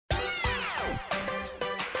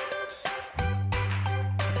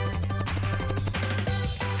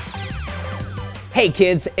Hey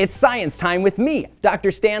kids, it's science time with me,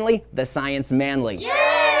 Dr. Stanley, the Science Manly.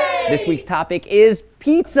 Yay! This week's topic is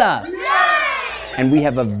pizza. Yay! And we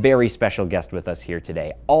have a very special guest with us here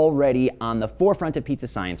today, already on the forefront of pizza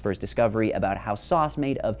science for his discovery about how sauce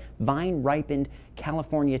made of vine-ripened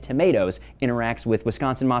California tomatoes interacts with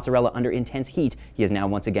Wisconsin mozzarella under intense heat. He has now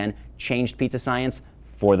once again changed pizza science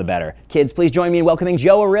for the better. Kids, please join me in welcoming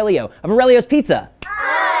Joe Aurelio of Aurelio's Pizza.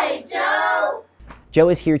 Hi, Joe! Joe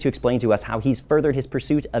is here to explain to us how he's furthered his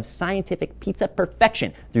pursuit of scientific pizza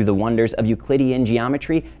perfection through the wonders of Euclidean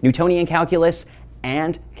geometry, Newtonian calculus,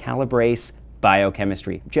 and Calabrese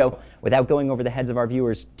biochemistry. Joe, without going over the heads of our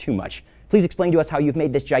viewers too much, please explain to us how you've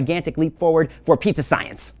made this gigantic leap forward for pizza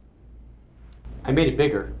science. I made it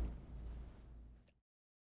bigger.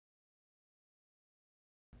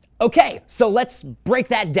 Okay, so let's break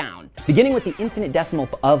that down. Beginning with the infinite decimal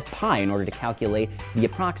of pi in order to calculate the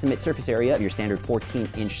approximate surface area of your standard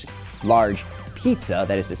 14-inch large pizza,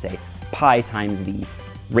 that is to say, pi times the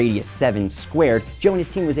radius 7 squared, Joe and his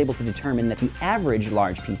team was able to determine that the average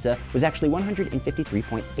large pizza was actually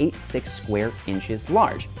 153.86 square inches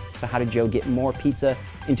large. So how did Joe get more pizza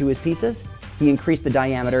into his pizzas? He increased the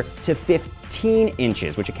diameter to 15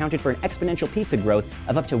 inches, which accounted for an exponential pizza growth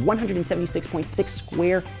of up to 176.6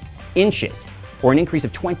 square inches, or an increase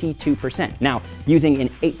of 22%. Now, using an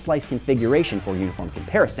 8-slice configuration for uniform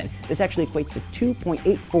comparison, this actually equates to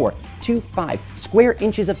 2.8425 square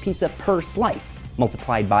inches of pizza per slice.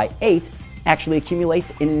 Multiplied by 8 actually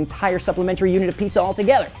accumulates in an entire supplementary unit of pizza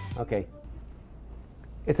altogether. Okay.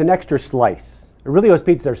 It's an extra slice. Aurelio's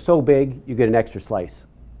pizzas are so big, you get an extra slice.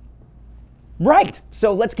 Right,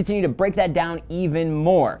 so let's continue to break that down even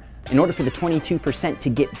more. In order for the 22% to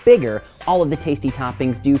get bigger, all of the tasty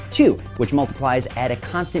toppings do too, which multiplies at a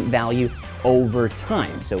constant value over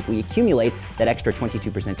time. So if we accumulate that extra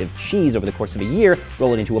 22% of cheese over the course of a year,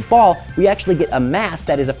 roll it into a ball, we actually get a mass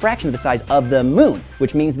that is a fraction of the size of the moon,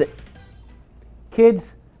 which means that...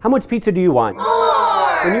 Kids, how much pizza do you want?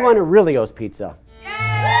 More! When you want Aurelio's pizza.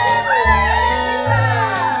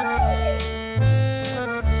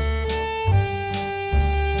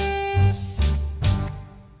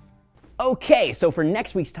 Okay, so for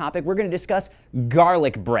next week's topic, we're going to discuss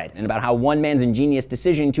garlic bread and about how one man's ingenious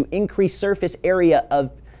decision to increase surface area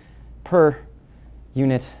of per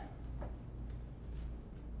unit